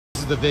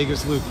the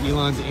Vegas loop,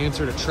 Elon's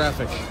answer to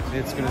traffic.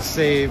 It's gonna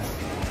save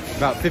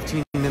about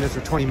 15 minutes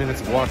or 20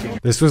 minutes of walking.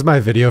 This was my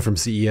video from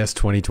CES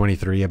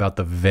 2023 about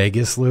the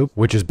Vegas loop,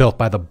 which is built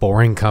by the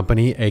Boring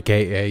Company,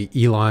 aka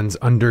Elon's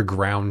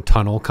underground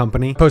tunnel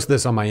company. I posted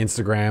this on my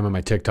Instagram and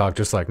my TikTok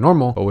just like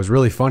normal. What was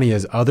really funny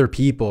is other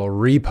people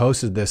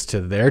reposted this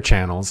to their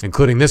channels,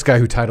 including this guy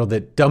who titled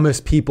it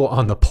Dumbest People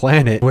on the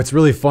Planet. What's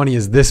really funny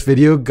is this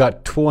video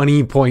got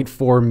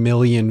 20.4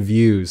 million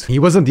views. He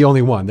wasn't the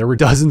only one. There were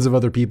dozens of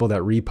other people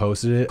that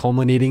reposted it,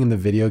 culminating in the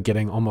video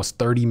getting almost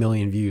 30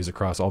 million views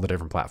across all the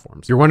different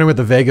platforms. You're wondering what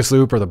the Vegas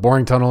loop or the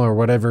boring tunnel or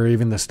whatever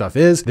even this stuff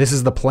is. This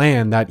is the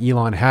plan that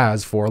Elon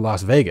has for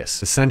Las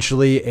Vegas.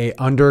 Essentially a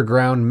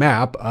underground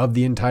map of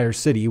the entire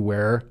city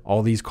where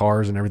all these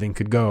cars and everything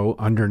could go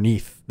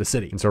underneath the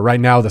city. And so right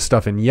now the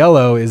stuff in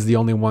yellow is the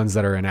only ones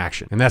that are in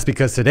action. And that's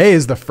because today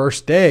is the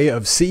first day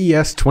of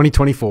CES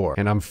 2024.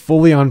 And I'm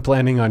fully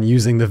planning on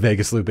using the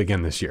Vegas loop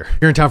again this year. If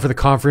you're in town for the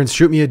conference,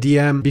 shoot me a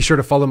DM. Be sure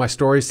to follow my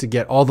stories to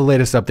get all the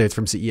latest updates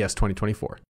from CES 2024.